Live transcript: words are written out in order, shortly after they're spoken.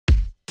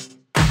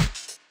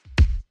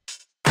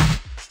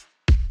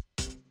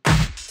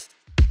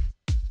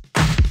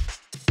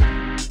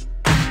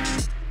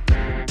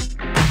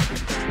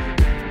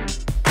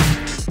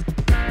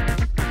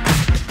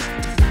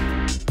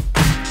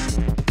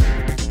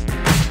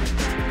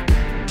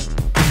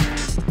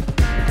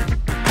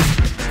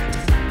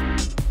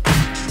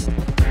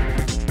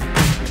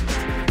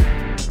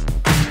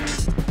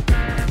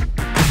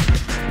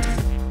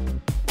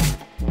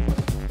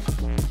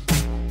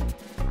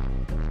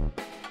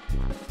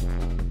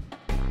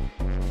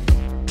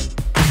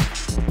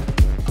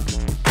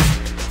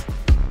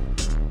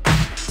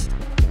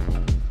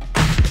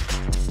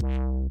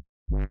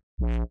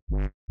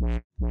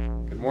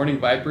morning,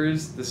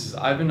 Vipers. This is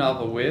Ivan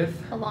Nava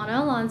with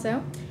Alana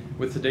Alonso.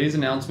 With today's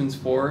announcements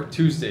for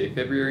Tuesday,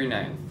 February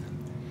 9th.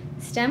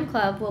 STEM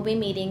Club will be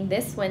meeting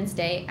this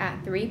Wednesday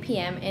at 3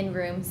 p.m. in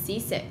room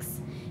C6.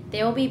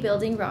 They will be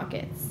building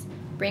rockets.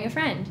 Bring a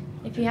friend.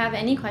 If you have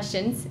any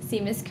questions, see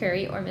Miss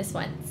Curry or Miss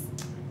Wentz.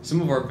 Some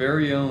of our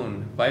very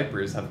own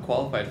Vipers have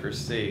qualified for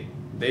state.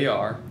 They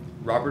are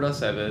Robert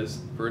Aceves,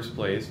 first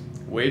place,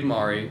 Wade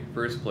Mari,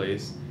 first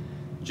place,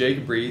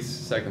 Jake Brees,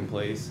 second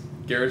place,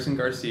 Garrison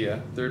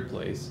Garcia, third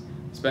place,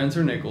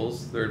 Spencer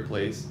Nichols, third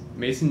place,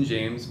 Mason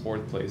James,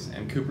 fourth place,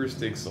 and Cooper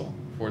Stigsel,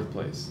 fourth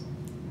place.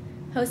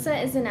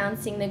 HOSA is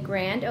announcing the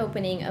grand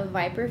opening of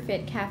Viper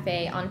Fit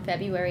Cafe on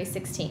February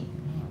 16th.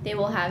 They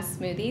will have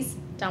smoothies,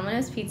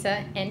 Domino's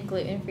Pizza, and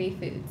gluten-free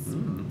foods.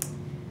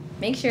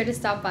 Make sure to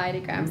stop by to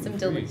grab some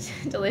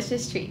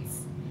delicious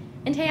treats.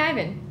 And hey,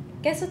 Ivan,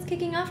 guess what's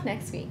kicking off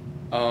next week?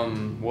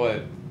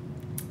 What?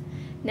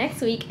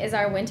 Next week is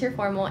our Winter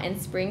Formal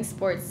and Spring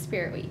Sports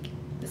Spirit Week.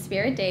 The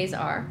Spirit Days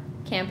are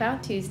Camp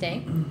Out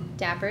Tuesday,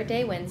 Dapper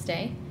Day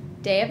Wednesday,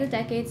 Day of the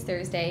Decades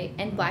Thursday,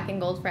 and Black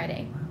and Gold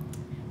Friday.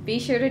 Be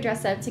sure to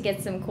dress up to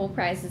get some cool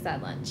prizes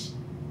at lunch.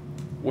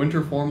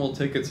 Winter Formal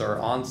tickets are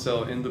on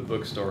sale in the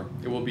bookstore.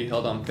 It will be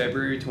held on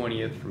February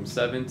 20th from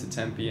 7 to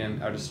 10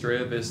 p.m. at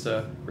Estrella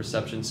Vista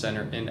Reception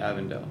Center in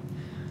Avondale.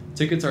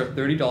 Tickets are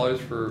 $30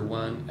 for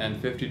one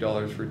and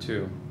 $50 for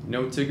two.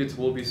 No tickets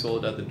will be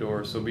sold at the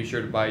door, so be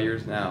sure to buy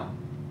yours now.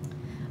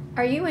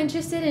 Are you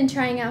interested in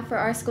trying out for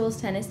our school's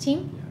tennis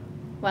team? Yeah.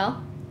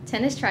 Well,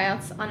 tennis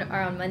tryouts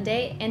are on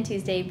Monday and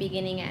Tuesday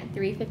beginning at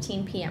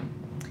 3:15 p.m.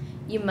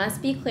 You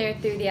must be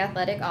cleared through the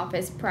athletic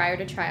office prior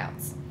to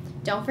tryouts.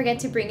 Don't forget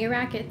to bring your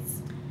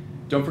rackets.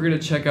 Don't forget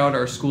to check out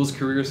our school's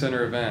Career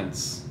Center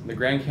events. The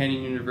Grand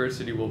Canyon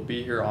University will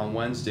be here on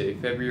Wednesday,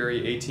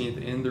 February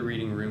 18th in the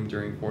reading room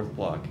during 4th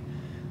block.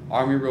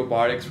 Army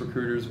Robotics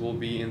recruiters will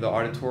be in the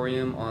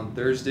auditorium on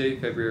Thursday,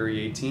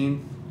 February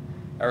 18th.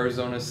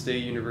 Arizona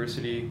State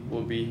University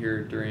will be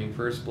here during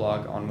 1st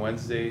block on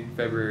Wednesday,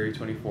 February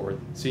 24th,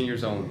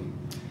 seniors only.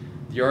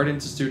 The Art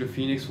Institute of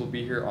Phoenix will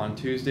be here on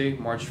Tuesday,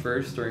 March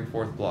 1st during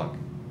 4th block.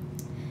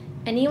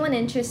 Anyone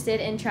interested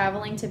in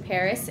traveling to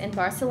Paris and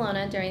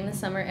Barcelona during the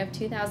summer of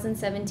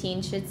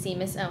 2017 should see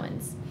Miss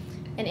Owens.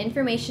 An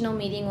informational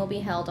meeting will be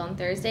held on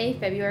Thursday,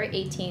 February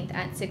 18th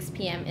at 6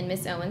 p.m. in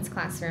Miss Owens'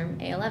 classroom,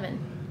 A11.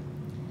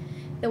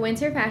 The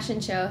Winter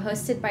Fashion Show,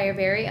 hosted by our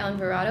very own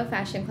Verado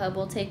Fashion Club,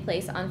 will take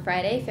place on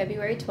Friday,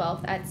 February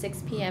 12th at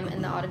 6 p.m.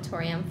 in the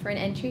auditorium for an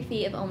entry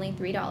fee of only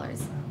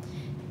 $3.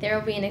 There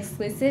will be an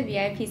exclusive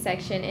VIP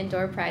section and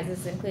door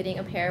prizes, including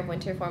a pair of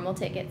Winter Formal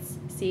tickets.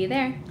 See you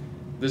there.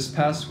 This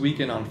past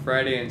weekend on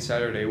Friday and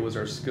Saturday was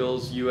our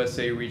Skills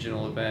USA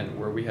regional event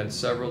where we had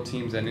several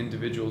teams and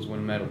individuals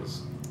win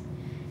medals.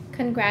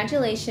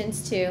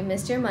 Congratulations to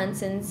Mr.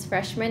 Munson's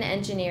freshman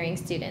engineering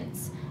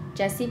students,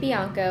 Jesse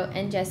Bianco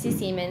and Jesse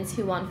Siemens,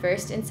 who won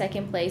 1st and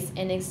 2nd place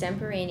in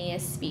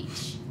extemporaneous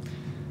speech.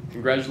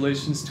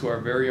 Congratulations to our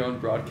very own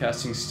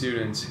broadcasting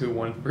students who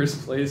won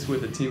 1st place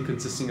with a team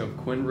consisting of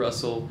Quinn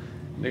Russell,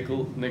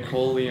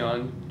 Nicole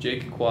Leon,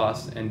 Jake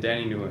Quast, and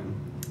Danny Nguyen.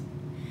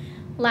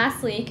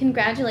 Lastly,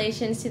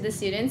 congratulations to the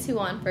students who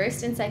won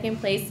 1st and 2nd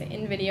place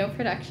in video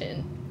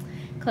production.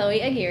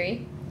 Chloe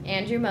Aguirre,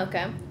 Andrew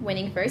Mocha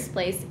winning 1st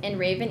place, and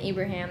Raven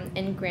Ibrahim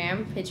and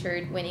Graham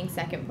Pitchford winning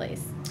 2nd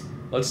place.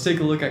 Let's take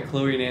a look at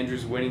Chloe and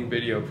Andrew's winning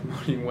video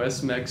promoting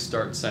West Meck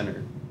Start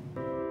Center.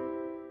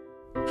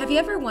 Have you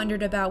ever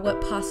wondered about what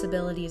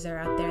possibilities are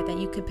out there that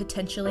you could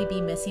potentially be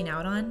missing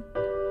out on?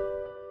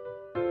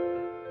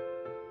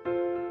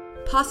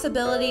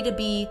 Possibility to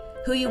be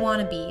who you want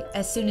to be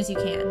as soon as you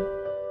can.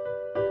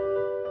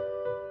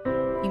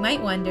 You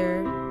might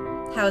wonder,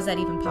 how is that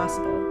even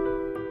possible?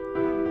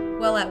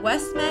 Well, at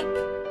West Meck,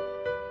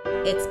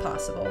 it's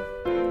possible.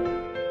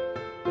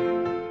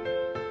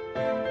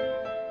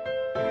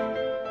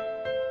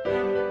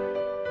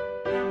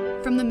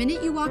 From the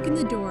minute you walk in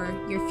the door,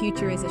 your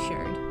future is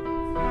assured.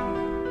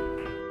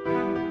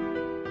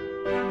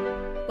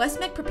 West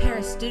Meck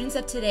prepares students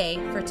of today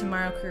for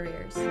tomorrow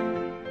careers.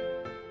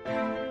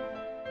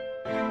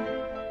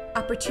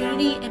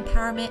 Opportunity,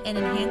 empowerment, and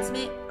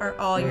enhancement are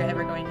all you're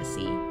ever going to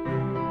see.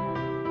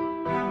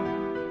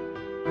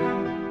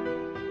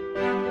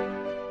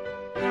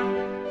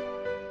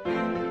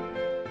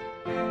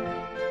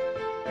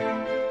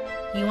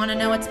 You want to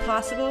know what's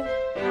possible?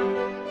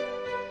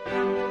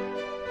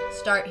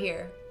 Start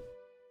here.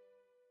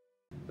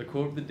 The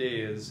quote of the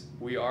day is,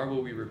 "We are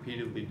what we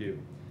repeatedly do.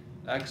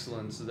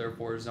 Excellence,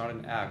 therefore, is not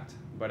an act,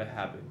 but a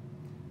habit."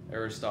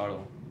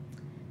 Aristotle.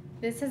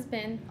 This has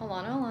been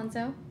Alana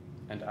Alonso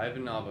And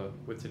Ivan Nava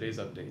with today's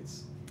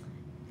updates.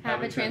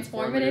 Have a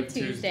transformative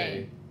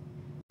Tuesday.